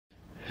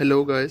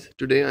Hello guys,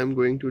 today I'm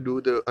going to do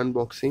the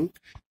unboxing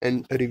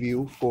and a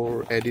review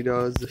for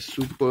Adidas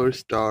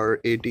Superstar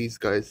 80s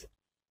guys.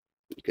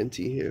 You can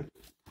see here.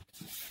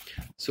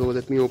 So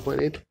let me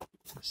open it.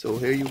 So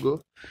here you go.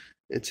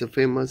 It's a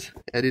famous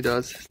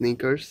Adidas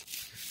sneakers.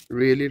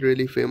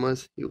 Really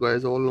famous. You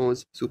guys all know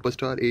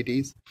Superstar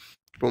 80s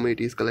from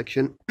 80s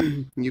collection.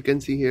 You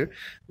can see here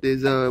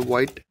there's a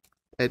white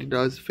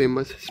Adidas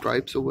famous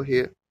stripes over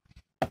here.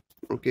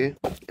 Okay,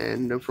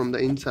 and from the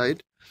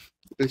inside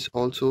it's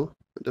also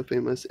the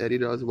famous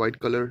Adidas white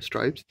color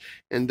stripes,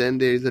 and then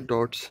there is a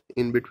dots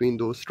in between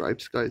those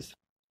stripes guys.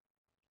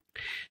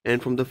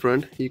 And from the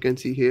front you can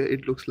see here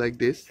it looks like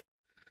this.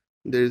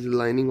 There is a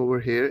lining over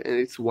here and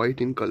it's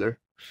white in color,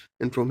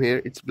 and from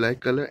here it's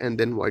black color and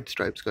then white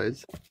stripes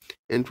guys.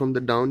 And from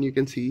the down you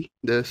can see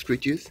the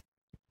stitches,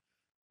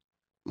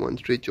 one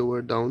stitch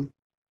over down.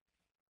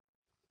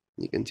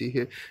 You can see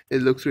here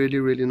it looks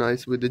really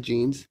nice with the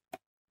jeans.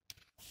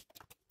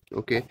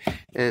 Okay,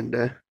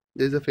 and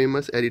there's a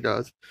famous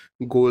Adidas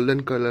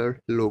golden color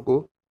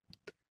logo.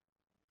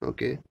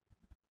 Okay,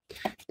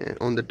 and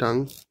on the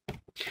tongue,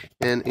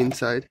 and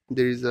inside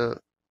there is a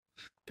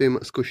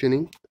famous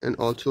cushioning, and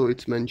also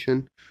it's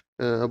mentioned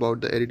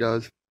about the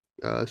Adidas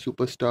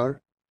Superstar.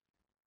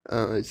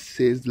 It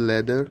says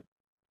leather,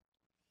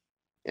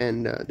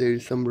 and there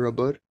is some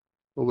rubber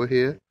over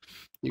here.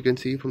 You can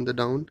see from the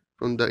down,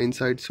 from the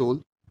inside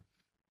sole,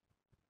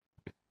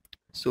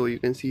 so you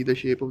can see the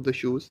shape of the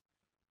shoes.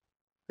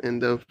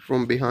 And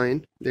from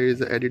behind there is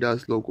the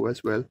Adidas logo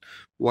as well,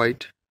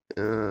 white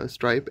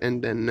stripe,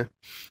 and then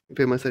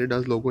famous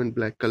Adidas logo in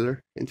black color.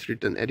 It's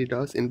written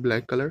Adidas in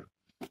black color.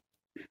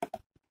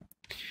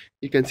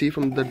 You can see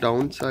from the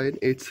downside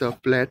it's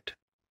flat,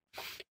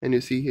 and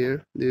you see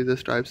here there is the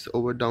stripes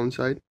over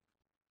downside.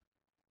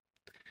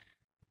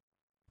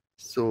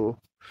 So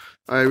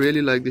I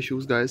really like the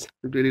shoes guys,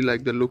 really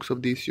like the looks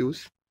of these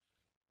shoes.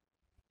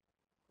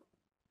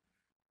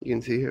 You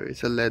can see here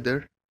it's a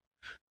leather,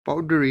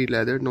 powdery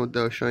leather, not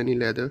the shiny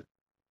leather,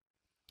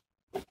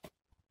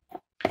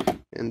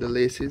 and the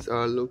laces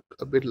are look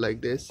a bit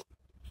like this.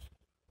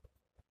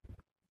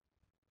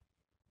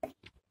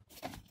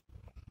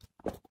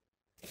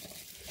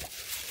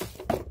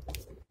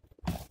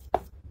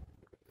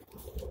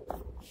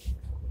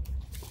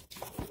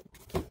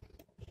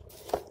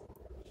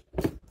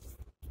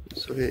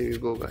 So here you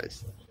go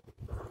guys.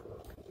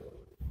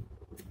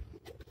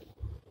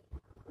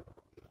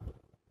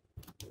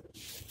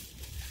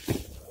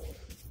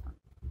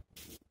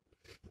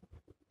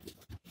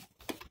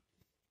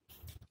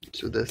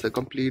 So that's the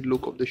complete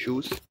look of the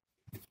shoes.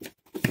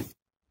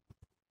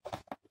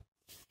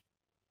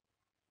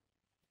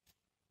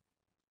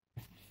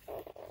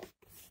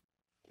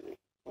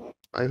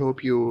 I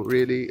hope you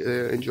really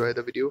enjoy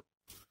the video,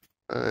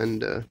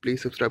 and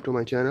please subscribe to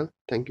my channel.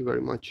 Thank you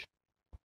very much.